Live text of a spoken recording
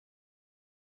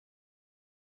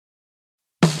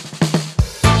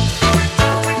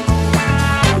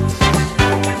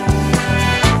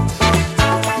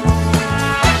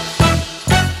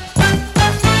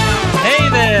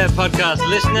podcast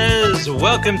listeners.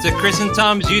 Welcome to Chris and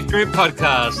Tom's Youth Group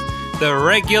Podcast, the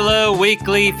regular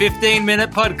weekly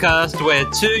 15-minute podcast where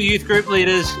two youth group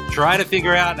leaders try to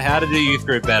figure out how to do youth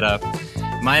group better.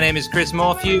 My name is Chris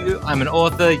Morphew. I'm an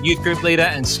author, youth group leader,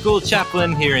 and school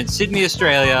chaplain here in Sydney,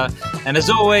 Australia. And as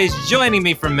always, joining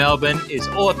me from Melbourne is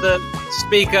author,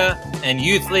 speaker, and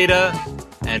youth leader,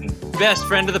 and best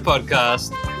friend of the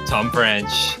podcast, Tom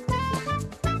French.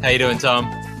 How you doing, Tom?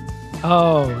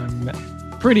 Oh, I'm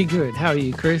pretty good. How are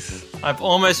you, Chris? I've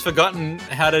almost forgotten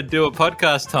how to do a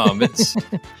podcast, Tom.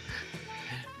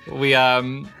 We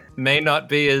may not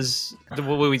be as...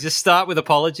 Will we just start with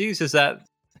apologies? Is that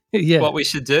what we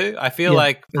should do? I feel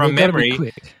like from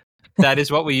memory, that is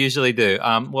what we usually do.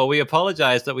 Well, we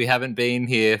apologize that we haven't been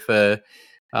here for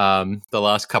the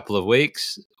last couple of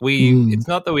weeks. It's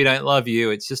not that we don't love you.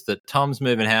 It's just that Tom's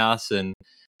moving house and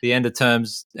the end of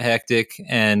term's hectic,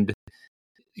 and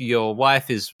your wife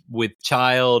is with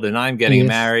child, and I'm getting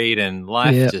married, and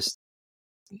life just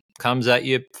comes at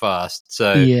you fast.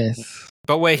 So,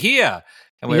 but we're here,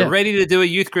 and we're ready to do a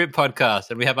youth group podcast,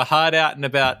 and we have a hard out in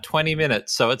about 20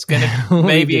 minutes. So it's going to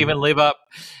maybe even live up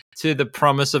to the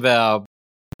promise of our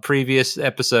previous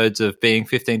episodes of being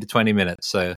 15 to 20 minutes.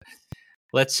 So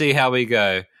let's see how we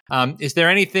go. Is there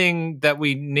anything that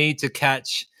we need to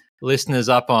catch listeners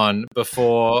up on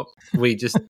before we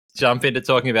just jump into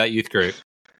talking about youth group?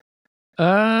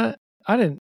 I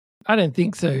don't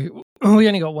think so. We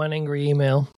only got one angry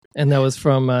email, and that was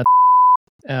from our.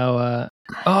 Oh,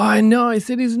 I know. I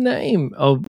said his name.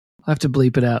 I'll have to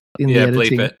bleep it out in the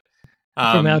editing. Bleep it.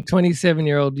 From our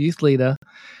 27-year-old youth leader.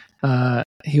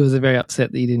 He was very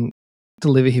upset that you didn't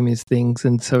deliver him his things,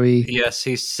 and so he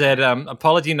said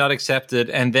apology not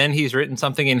accepted, and then he's written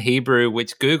something in Hebrew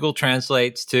which Google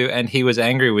translates to, and he was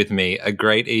angry with me, a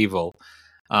great evil.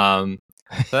 So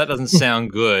that doesn't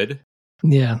sound good.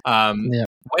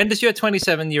 When does your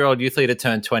 27-year-old youth leader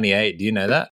turn 28? Do you know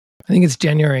that? I think it's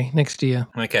January next year.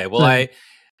 Okay, well,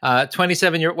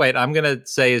 27-year... Wait, I'm going to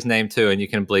say his name too, and you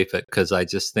can bleep it, because I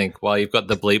just think, well, you've got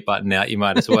the bleep button out, you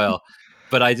might as well.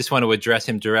 But I just want to address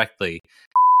him directly.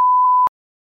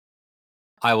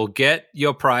 I will get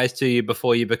your prize to you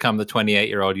before you become the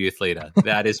 28-year-old youth leader.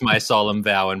 That is my solemn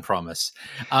vow and promise.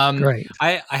 Great.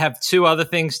 I have two other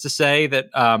things to say that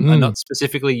are not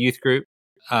specifically youth group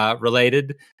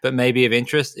related, but maybe of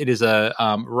interest. It is a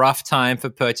rough time for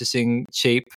purchasing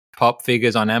cheap pop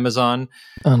figures on Amazon.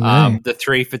 Oh, no. The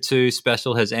 3 for 2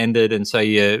 special has ended, and so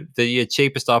your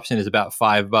cheapest option is about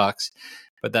 $5.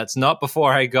 But that's not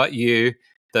before I got you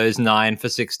those 9 for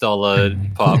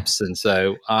 $6 pops, and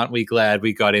so aren't we glad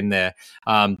we got in there?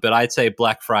 But I'd say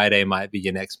Black Friday might be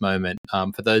your next moment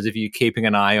for those of you keeping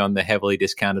an eye on the heavily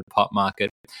discounted pop market.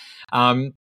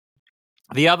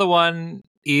 The other one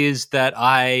is that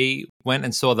I went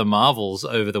and saw The Marvels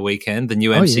over the weekend, the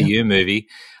new MCU movie,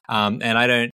 and I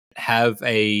don't have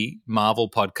a Marvel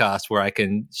podcast where I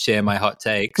can share my hot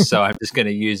takes, so I'm just going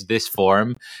to use this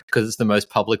forum because it's the most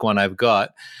public one I've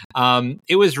got.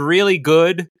 It was really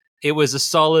good. It was a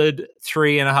solid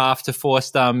 3.5 to 4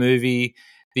 star movie.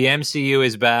 The MCU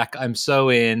is back. I'm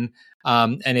so in.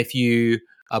 And if you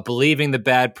are believing the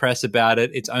bad press about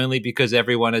it, it's only because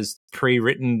everyone has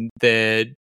pre-written their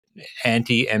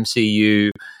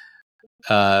anti-MCU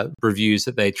reviews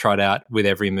that they trot out with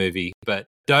every movie. But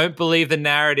don't believe the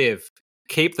narrative.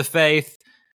 Keep the faith.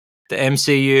 The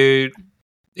MCU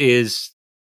is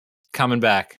coming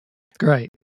back. Great.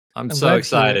 I'm so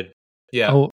excited.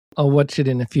 Yeah. I'll watch it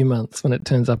in a few months when it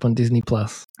turns up on Disney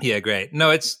Plus. Yeah, great.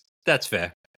 No, that's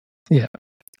fair. Yeah.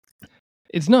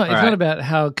 It's not about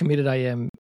how committed I am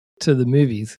to the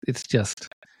movies. It's just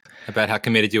about how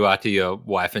committed you are to your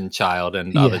wife and child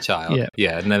and other child.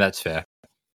 Yeah, no, that's fair.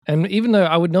 And even though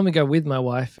I would normally go with my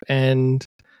wife, and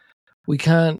we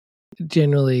can't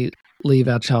generally leave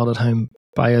our child at home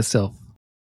by herself.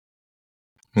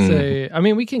 So, I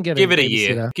mean, we can give it a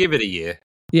year. Give it a year.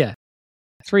 Yeah.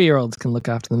 3-year-olds can look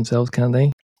after themselves, can't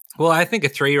they? Well, I think a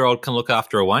 3-year-old can look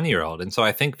after a 1-year-old. And so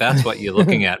I think that's what you're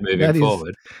looking at moving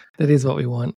forward. That is what we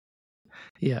want.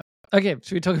 Yeah. Okay.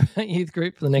 Should we talk about youth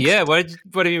group for the next? Yeah. What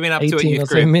have you been up to at youth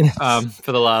group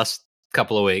for the last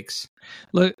couple of weeks?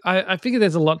 Look, I figure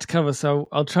there's a lot to cover, so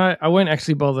I won't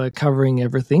actually bother covering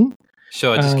everything.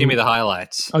 Sure, just give me the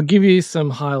highlights. I'll give you some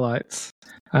highlights.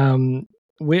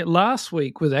 Last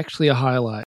week was actually a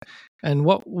highlight, and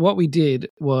what we did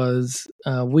was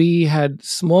we had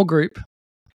small group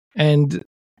and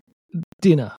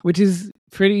dinner, which is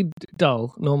pretty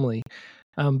dull normally,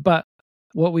 but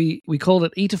what we called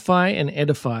it Eatify and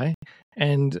Edify,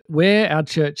 and where our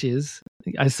church is,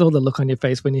 I saw the look on your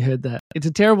face when you heard that. It's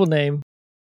a terrible name.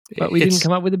 but we didn't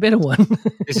come up with a better one.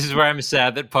 This is where I'm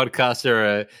sad that podcasts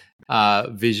are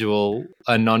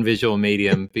a non-visual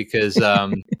medium because,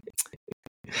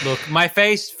 look, my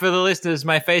face, for the listeners,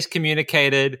 my face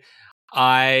communicated.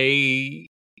 I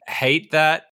hate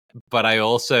that, but I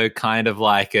also kind of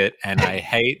like it, and I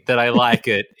hate that I like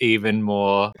it even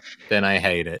more than I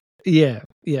hate it. Yeah.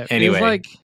 Anyway, it was like,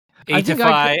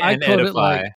 Eatify and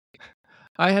Edify.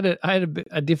 I had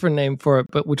a different name for it,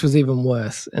 but which was even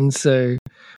worse. And so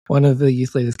one of the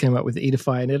youth leaders came up with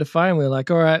Eatify and Edify, and we were like,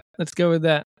 all right, let's go with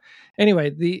that.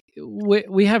 Anyway,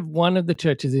 we have one of the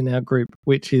churches in our group,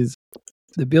 which is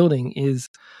the building is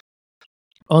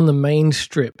on the main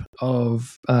strip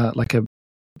of like a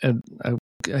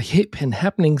hip and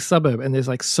happening suburb, and there's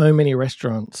like so many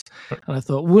restaurants. And I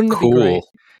thought, wouldn't it be great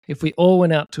if we all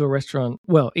went out to a restaurant?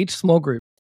 Well, each small group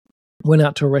went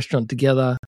out to a restaurant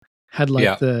together, had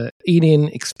like the eat-in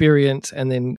experience,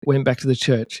 and then went back to the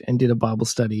church and did a Bible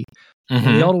study. Mm-hmm.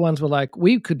 And the older ones were like,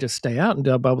 we could just stay out and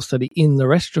do our Bible study in the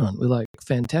restaurant. We're like,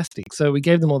 fantastic. So we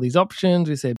gave them all these options.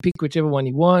 We said, pick whichever one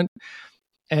you want.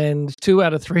 And 2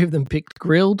 out of 3 of them picked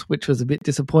grilled, which was a bit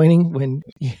disappointing when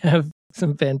you have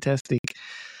some fantastic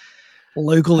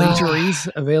local eateries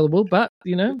available. But,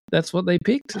 that's what they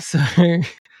picked. So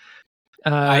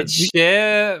I'd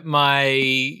share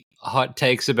my hot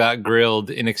takes about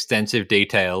grilled in extensive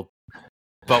detail,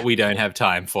 but we don't have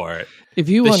time for it. If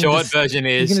you want, the short version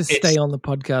is you're going to stay on the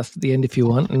podcast at the end if you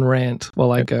want and rant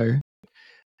while I go.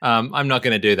 I'm not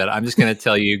going to do that. I'm just going to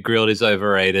tell you grilled is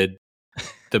overrated.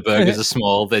 The burgers are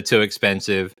small. They're too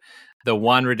expensive. The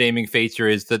one redeeming feature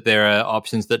is that there are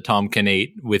options that Tom can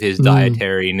eat with his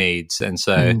dietary needs. And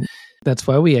so that's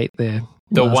why we ate there.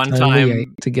 The one time we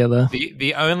ate together.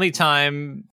 The only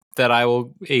time that I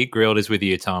will eat grilled is with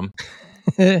you, Tom.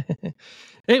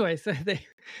 Anyway, so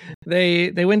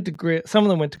they went to grill. Some of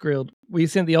them went to grilled. We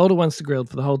sent the older ones to grilled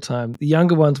for the whole time. The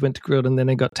younger ones went to grilled, and then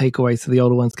they got takeaway, so the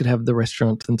older ones could have the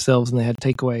restaurant themselves, and they had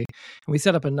takeaway. And we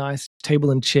set up a nice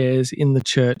table and chairs in the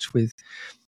church with,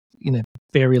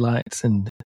 fairy lights and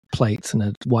plates and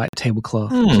a white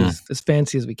tablecloth, which is as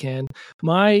fancy as we can.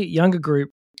 My younger group,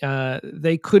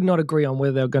 they could not agree on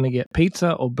whether they were going to get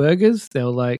pizza or burgers. They were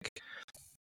like,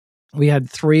 we had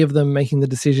 3 of them making the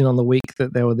decision on the week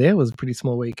that they were there. It was a pretty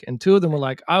small week. And 2 of them were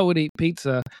like, I would eat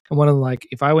pizza. And one of them like,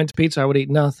 if I went to pizza, I would eat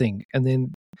nothing. And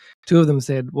then 2 of them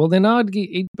said, well, then I'd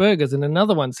eat burgers. And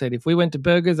another one said, if we went to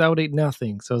burgers, I would eat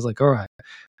nothing. So I was like, all right,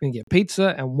 we can get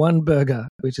pizza and 1 burger,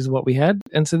 which is what we had.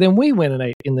 And so then we went and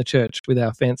ate in the church with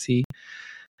our fancy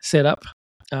setup.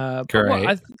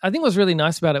 Great. I think what's really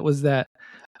nice about it was that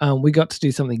we got to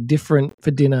do something different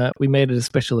for dinner. We made it a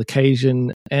special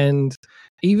occasion. And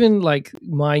even like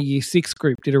my year 6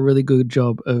 group did a really good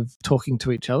job of talking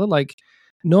to each other. Like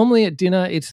normally at dinner,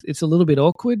 it's a little bit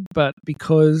awkward, but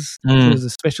because it was a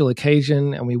special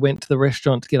occasion and we went to the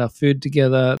restaurant to get our food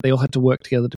together, they all had to work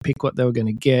together to pick what they were going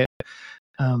to get.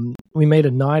 We made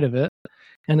a night of it,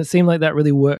 and it seemed like that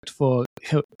really worked for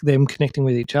them connecting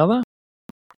with each other.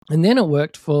 And then it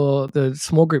worked for the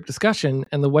small group discussion,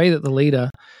 and the way that the leader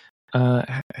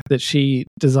that she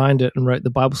designed it and wrote the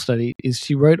Bible study is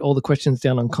she wrote all the questions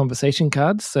down on conversation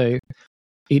cards. So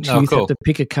each youth had to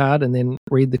pick a card and then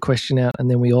read the question out, and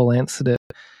then we all answered it.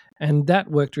 And that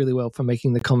worked really well for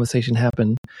making the conversation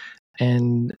happen.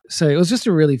 And so it was just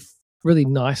a really, really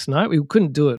nice night. We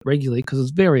couldn't do it regularly because it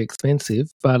was very expensive,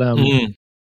 but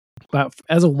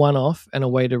as a one-off and a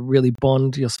way to really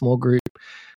bond your small group,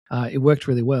 it worked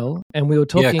really well. And we were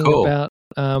talking about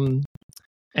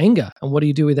anger and what do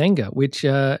you do with anger, which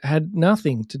had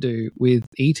nothing to do with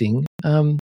eating,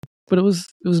 but it was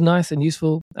nice and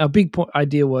useful. Our big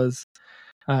idea was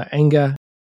anger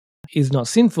is not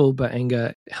sinful, but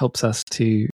anger helps us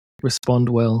to respond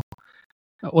well,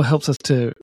 or helps us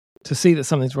to see that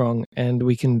something's wrong, and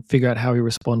we can figure out how we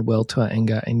respond well to our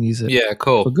anger and use it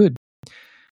for good.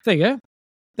 There you go.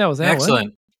 That was our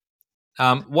excellent.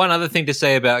 One other thing to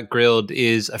say about grilled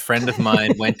is a friend of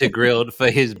mine went to grilled for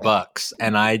his bucks,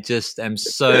 and I just am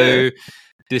so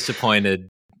disappointed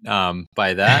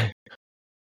by that.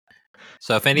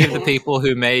 So if any of the people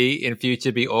who may in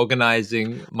future be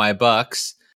organizing my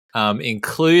bucks,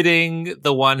 including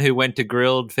the one who went to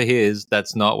grilled for his,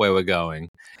 that's not where we're going.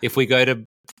 If we go to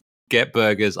get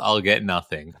burgers, I'll get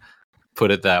nothing.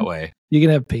 Put it that way. You can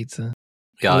have pizza.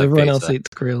 Yeah, everyone else eats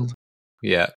grilled.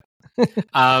 Yeah.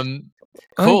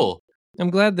 Cool. I'm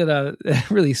glad that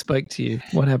it really spoke to you.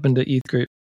 What happened at youth group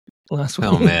last week?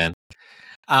 Oh man,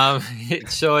 it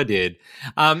sure did.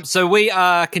 So we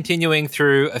are continuing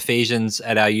through Ephesians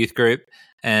at our youth group,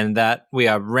 and that we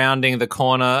are rounding the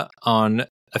corner on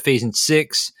Ephesians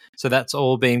 6, So that's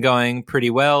all been going pretty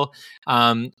well.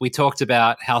 We talked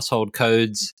about household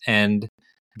codes and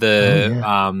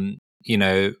the,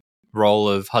 role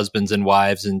of husbands and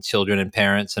wives and children and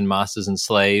parents and masters and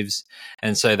slaves.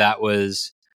 And so that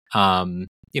was,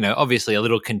 obviously a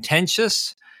little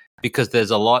contentious because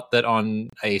there's a lot that on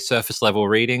a surface level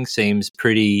reading seems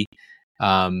pretty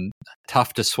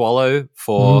tough to swallow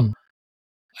for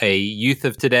a youth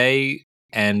of today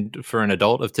and for an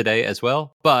adult of today as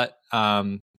well. But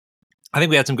I think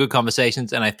we had some good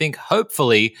conversations, and I think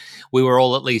hopefully we were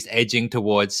all at least edging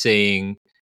towards seeing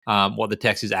what the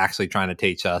text is actually trying to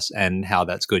teach us and how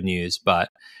that's good news. But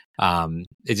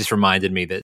it just reminded me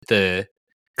that the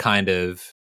kind of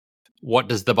what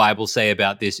does the Bible say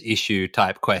about this issue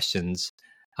type questions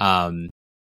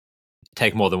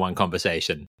take more than one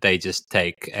conversation. They just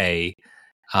take a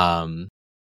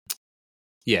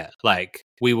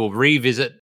we will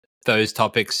revisit those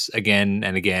topics again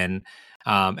and again.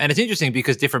 And it's interesting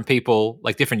because different people,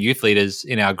 like different youth leaders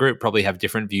in our group, probably have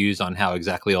different views on how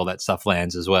exactly all that stuff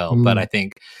lands as well. But I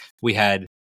think we had,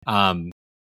 in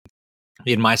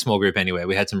my small group anyway,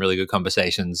 we had some really good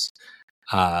conversations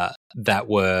that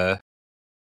were,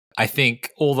 I think,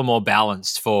 all the more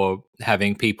balanced for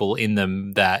having people in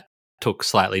them that took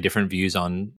slightly different views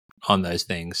on those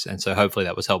things. And so hopefully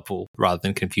that was helpful rather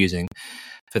than confusing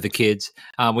for the kids.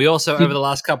 We also, over the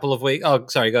last couple of weeks... Oh,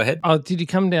 sorry, go ahead. Oh, did you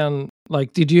come down...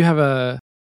 did you have a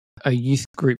youth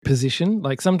group position?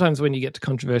 Like, sometimes when you get to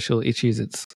controversial issues,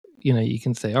 it's, you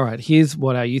can say, all right, here's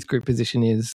what our youth group position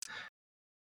is.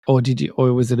 Or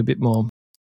was it a bit more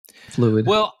fluid?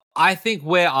 Well, I think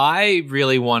where I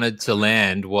really wanted to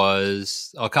land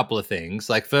was a couple of things.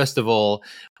 Like, first of all,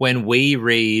 when we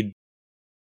read,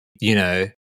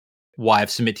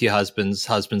 wives, submit to your husbands,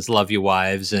 husbands, love your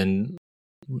wives, and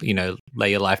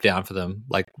lay your life down for them,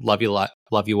 like love your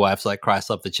wives like Christ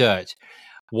loved the church.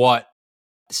 What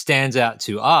stands out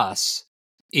to us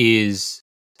is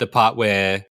the part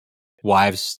where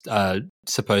wives are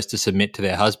supposed to submit to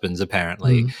their husbands,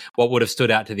 apparently. What would have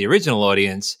stood out to the original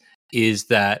audience is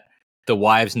that the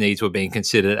wives' needs were being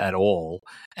considered at all,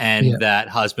 and that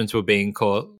husbands were being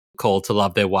called to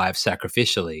love their wives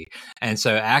sacrificially. And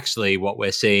so actually what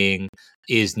we're seeing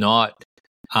is not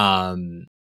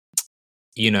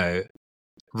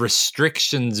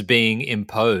restrictions being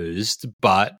imposed,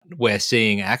 but we're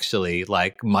seeing actually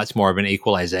like much more of an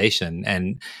equalization.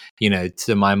 And,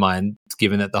 to my mind,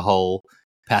 given that the whole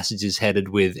passage is headed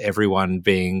with everyone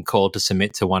being called to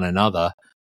submit to one another,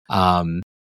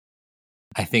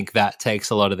 I think that takes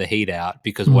a lot of the heat out,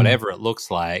 because whatever it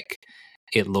looks like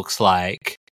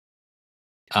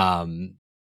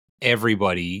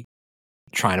everybody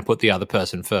trying to put the other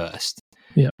person first.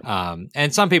 Yeah.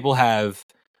 And some people have,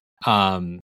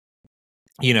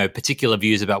 particular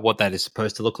views about what that is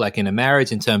supposed to look like in a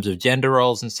marriage in terms of gender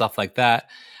roles and stuff like that.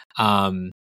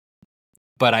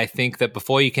 But I think that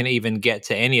before you can even get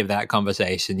to any of that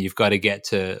conversation, you've got to get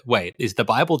to, wait, is the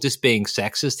Bible just being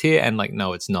sexist here? And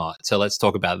no, it's not. So let's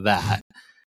talk about that.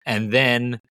 And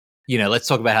then, let's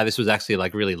talk about how this was actually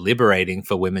like really liberating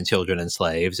for women, children, and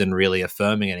slaves, and really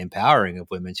affirming and empowering of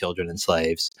women, children, and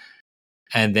slaves.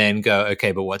 And then go,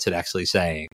 okay, but what's it actually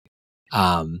saying?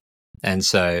 And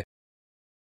so,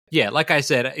 like I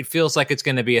said, it feels like it's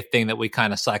going to be a thing that we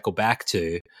kind of cycle back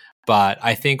to. But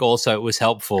I think also it was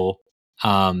helpful,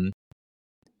 to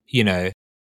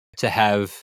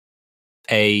have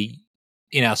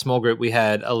in our small group, we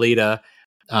had a leader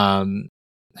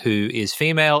who is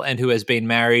female and who has been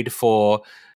married for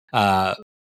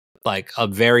like a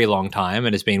very long time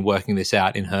and has been working this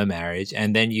out in her marriage.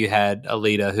 And then you had a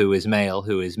leader who is male,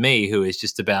 who is me, who is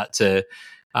just about to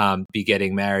be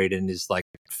getting married and is like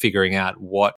figuring out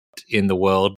what in the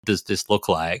world does this look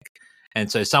like. And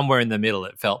so somewhere in the middle,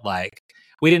 it felt like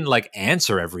we didn't like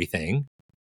answer everything.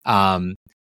 And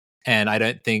I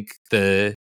don't think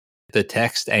the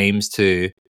text aims to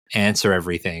answer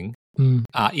everything,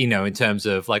 in terms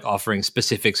of like offering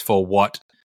specifics for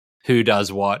who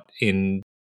does what in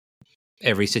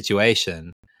every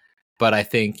situation. But I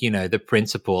think, the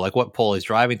principle, like what Paul is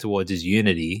driving towards, is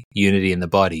unity in the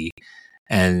body.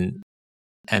 And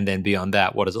then beyond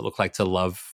that, what does it look like to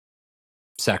love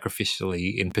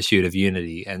sacrificially in pursuit of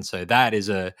unity? And so that is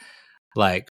I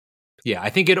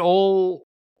think it all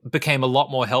became a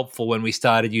lot more helpful when we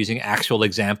started using actual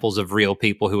examples of real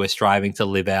people who are striving to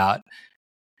live out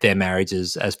their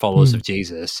marriages as followers of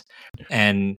Jesus.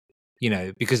 And,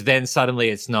 because then suddenly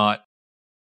it's not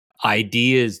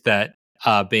ideas that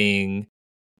are being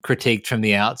critiqued from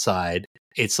the outside.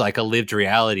 It's like a lived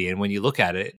reality. And when you look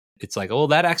at it, it's like, oh,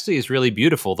 that actually is really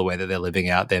beautiful, the way that they're living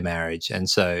out their marriage. And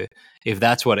so if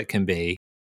that's what it can be,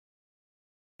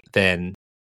 then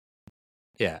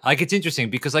yeah, like it's interesting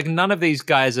because like none of these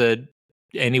guys are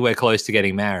anywhere close to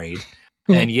getting married,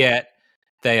 and yet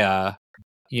they are,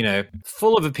 you know,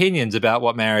 full of opinions about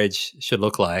what marriage should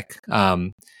look like.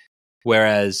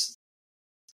 Whereas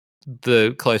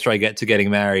the closer I get to getting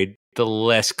married, the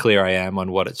less clear I am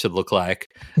on what it should look like.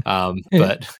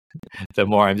 But the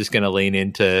more I'm just going to lean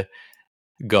into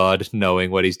God knowing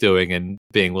what he's doing and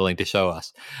being willing to show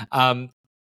us.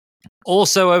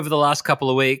 Also, over the last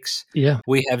couple of weeks,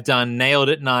 we have done Nailed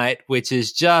at Night, which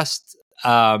is just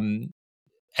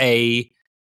a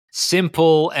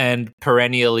simple and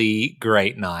perennially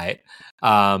great night,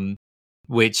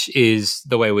 which is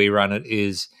the way we run it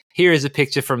is here is a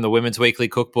picture from the Women's Weekly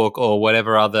cookbook or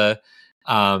whatever other,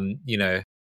 you know,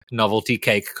 novelty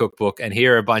cake cookbook, and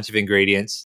here are a bunch of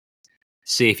ingredients.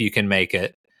 See if you can make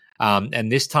it.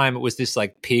 And this time it was this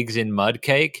like pigs in mud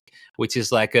cake, which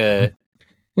is like a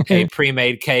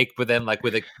pre-made cake, but then like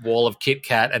with a wall of Kit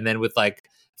Kat and then with like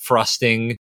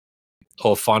frosting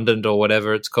or fondant or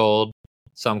whatever it's called,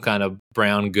 some kind of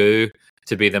brown goo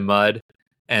to be the mud.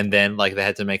 And then like they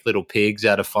had to make little pigs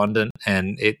out of fondant,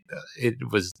 and it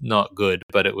was not good,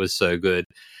 but it was so good.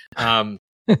 And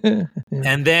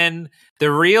then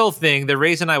the real thing, the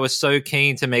reason I was so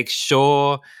keen to make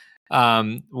sure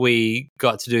we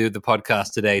got to do the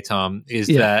podcast today, Tom, is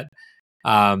that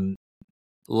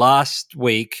last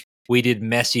week we did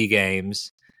messy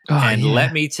games, and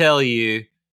let me tell you,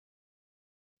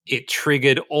 it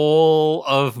triggered all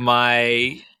of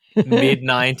my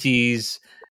mid-90s,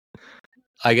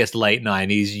 I guess late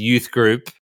 90s youth group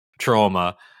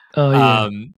trauma.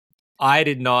 I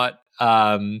did not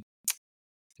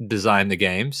design the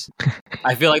games.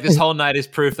 I feel like this whole night is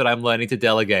proof that I'm learning to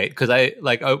delegate, because I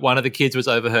like one of the kids was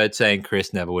overheard saying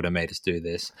Chris never would have made us do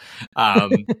this.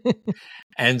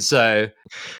 And so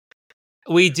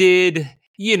we did,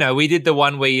 you know, we did the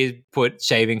one where you put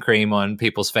shaving cream on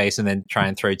people's face and then try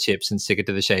and throw chips and stick it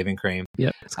to the shaving cream.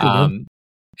 Yep, that's good.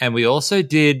 And we also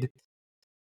did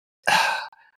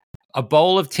a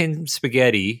bowl of tin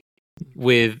spaghetti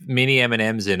with mini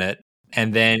M&Ms in it,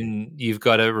 and then you've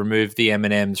got to remove the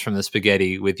M&Ms from the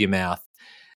spaghetti with your mouth,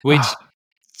 which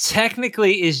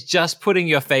technically is just putting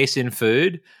your face in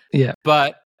food. Yeah.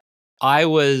 But I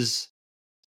was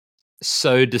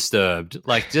so disturbed,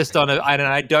 like just on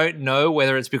I don't know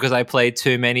whether it's because I played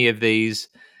too many of these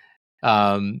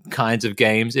kinds of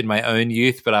games in my own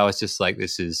youth, but I was just like,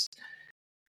 this is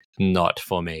not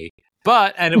for me.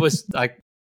 And it was like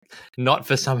not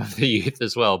for some of the youth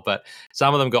as well, but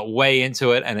some of them got way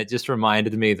into it, and it just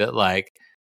reminded me that like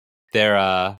there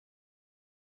are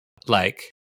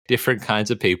like different kinds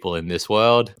of people in this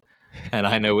world, and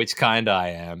I know which kind I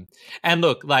am. And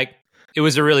look, like it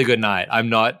was a really good night. I'm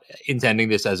not intending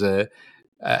this as a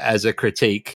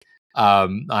critique.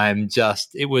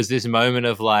 It was this moment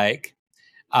of like,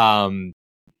 I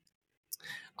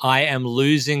am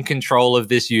losing control of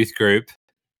this youth group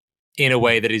in a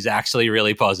way that is actually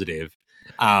really positive,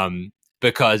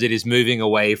 because it is moving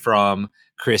away from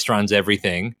Chris runs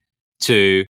everything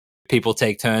to people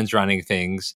take turns running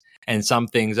things. And some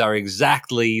things are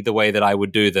exactly the way that I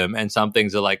would do them, and some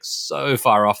things are like so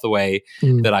far off the way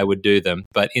that I would do them.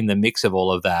 But in the mix of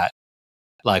all of that,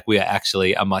 like we are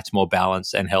actually a much more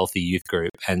balanced and healthy youth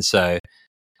group. And so,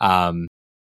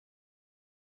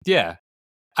 yeah,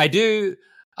 I did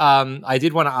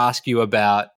want to ask you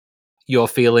about your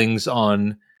feelings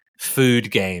on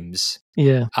food games.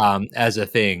 Yeah. As a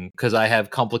thing, because I have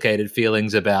complicated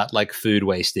feelings about like food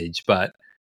wastage, but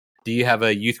do you have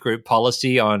a youth group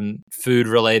policy on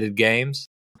food-related games?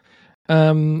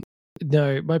 No,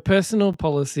 my personal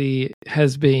policy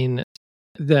has been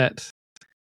that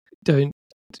don't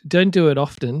do it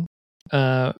often,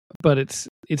 but it's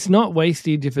not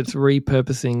wastage if it's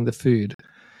repurposing the food.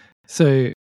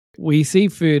 So we see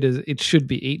food as it should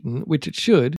be eaten, which it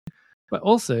should, but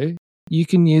also you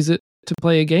can use it to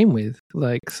play a game with.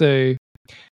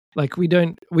 Like we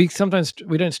don't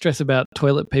stress about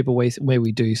toilet paper waste, where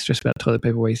we do stress about toilet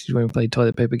paper wastage when we play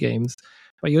toilet paper games,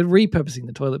 but you're repurposing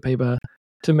the toilet paper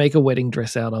to make a wedding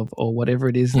dress out of, or whatever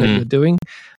it is that you're doing.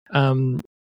 And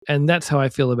that's how I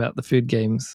feel about the food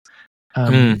games.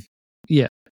 Yeah,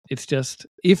 it's just,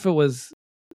 if it was,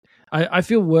 I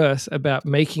feel worse about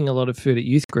making a lot of food at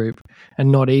youth group and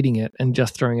not eating it and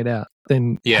just throwing it out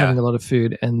than having a lot of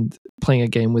food and playing a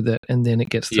game with it and then it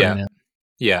gets thrown out.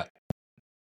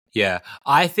 Yeah,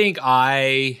 I think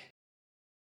I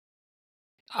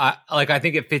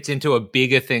think it fits into a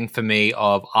bigger thing for me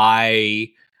of I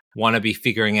want to be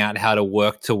figuring out how to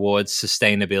work towards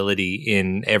sustainability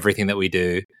in everything that we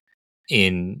do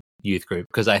in youth group,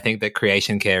 because I think that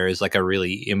creation care is like a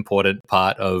really important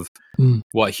part of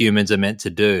what humans are meant to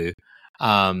do.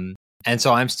 And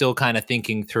so I'm still kind of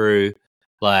thinking through,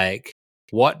 like,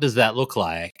 what does that look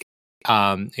like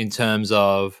in terms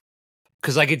of,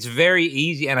 because like it's very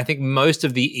easy, and I think most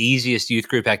of the easiest youth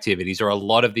group activities, or a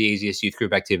lot of the easiest youth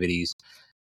group activities,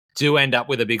 do end up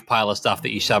with a big pile of stuff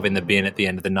that you shove in the bin at the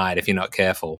end of the night if you're not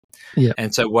careful. Yeah.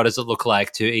 And so what does it look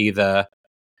like to either,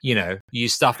 you know,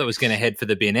 use stuff that was going to head for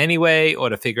the bin anyway, or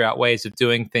to figure out ways of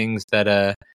doing things that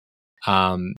are,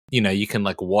 you know, you can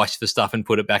like wash the stuff and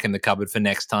put it back in the cupboard for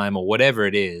next time, or whatever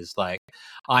it is. Like,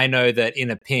 I know that in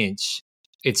a pinch,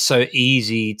 it's so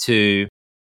easy to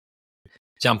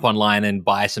jump online and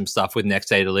buy some stuff with next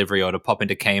day delivery, or to pop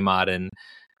into Kmart and,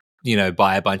 you know,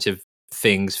 buy a bunch of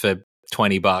things for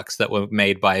 $20 that were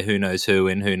made by who knows who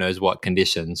in who knows what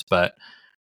conditions. But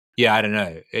yeah, I don't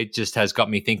know. It just has got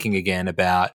me thinking again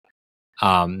about,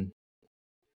 how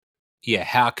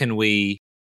can we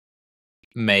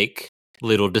make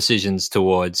little decisions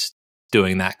towards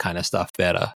doing that kind of stuff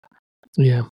better?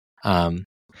 Yeah. That's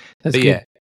good. Yeah,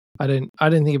 I didn't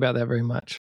think about that very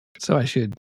much, so I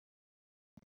should.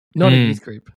 Not a youth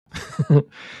group.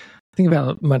 Think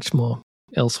about it much more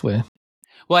elsewhere.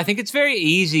 Well, I think it's very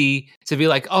easy to be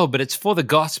like, oh, but it's for the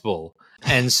gospel.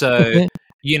 And so,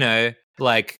 you know,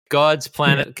 like God's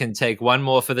planet can take one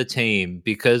more for the team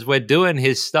because we're doing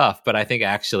his stuff. But I think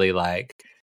actually, like,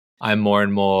 I'm more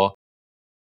and more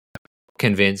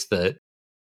convinced that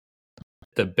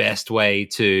the best way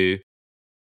to,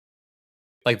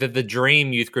 like, the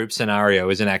dream youth group scenario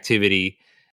is an activity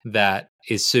that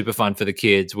is super fun for the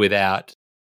kids without,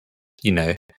 you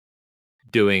know,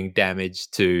 doing damage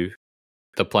to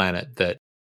the planet that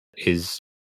is,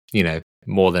 you know,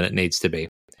 more than it needs to be.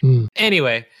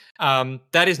 Anyway,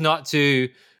 that is not to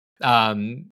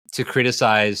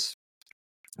criticize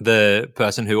the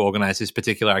person who organized this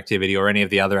particular activity or any of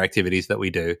the other activities that we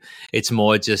do. It's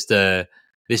more just this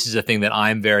is a thing that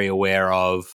I'm very aware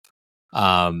of.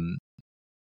 I'm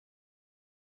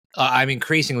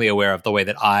increasingly aware of the way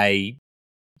that I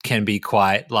can be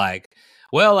quite like,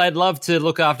 well, I'd love to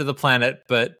look after the planet,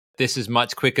 but this is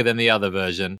much quicker than the other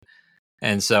version.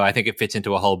 And so I think it fits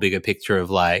into a whole bigger picture of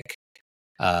like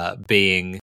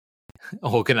being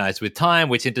organized with time,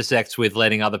 which intersects with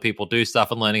letting other people do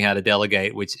stuff and learning how to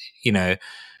delegate, which, you know,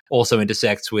 also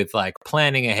intersects with like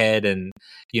planning ahead. And,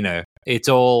 you know, it's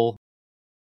all,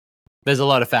 there's a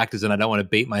lot of factors, and I don't want to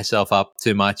beat myself up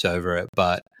too much over it.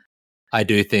 But I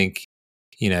do think,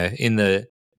 you know, in the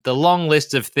long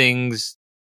list of things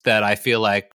that I feel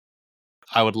like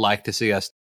I would like to see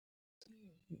us,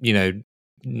 you know,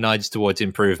 nudge towards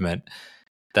improvement,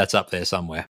 that's up there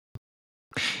somewhere.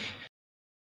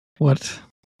 What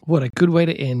a good way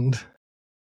to end.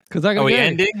 Because I got. Are we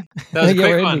ending? That was a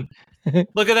quick one.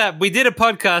 Look at that. We did a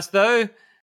podcast though.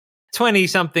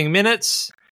 20-something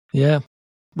minutes. Yeah.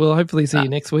 We'll hopefully see you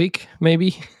next week,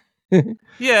 maybe.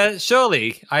 Yeah,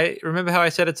 surely. I remember how I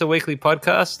said it's a weekly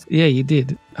podcast. Yeah, you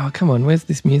did. Oh, come on. Where's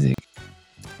this music?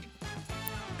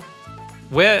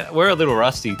 We're a little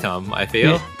rusty, Tom, I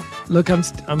feel. Yeah. Look, I'm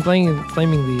flaming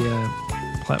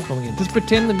the platform again. Just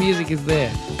pretend the music is there,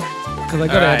 because I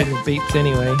got to add in the beeps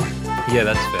anyway. Yeah,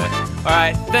 that's fair. All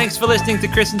right, thanks for listening to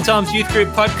Chris and Tom's Youth Group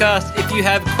Podcast. If you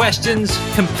have questions,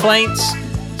 complaints,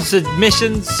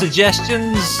 submissions,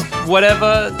 suggestions,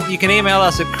 whatever, you can email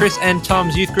us at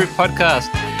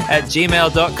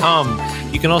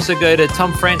chrisandtomsyouthgrouppodcast@gmail.com. You can also go to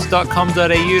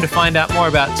tomfrench.com.au to find out more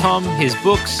about Tom, his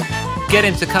books. Get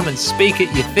him to come and speak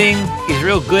at your thing. He's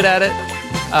real good at it.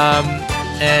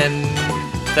 And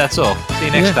that's all. See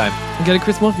you next time. And go to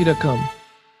chrismorphy.com.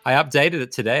 I updated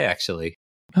it today, actually.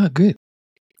 Oh, good.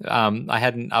 I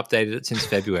hadn't updated it since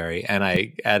February, and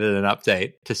I added an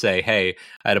update to say, hey,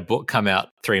 I had a book come out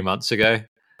 3 months ago.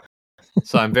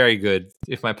 So I'm very good.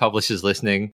 If my publisher's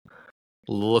listening,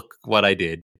 look what I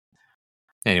did.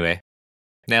 Anyway,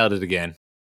 nailed it again.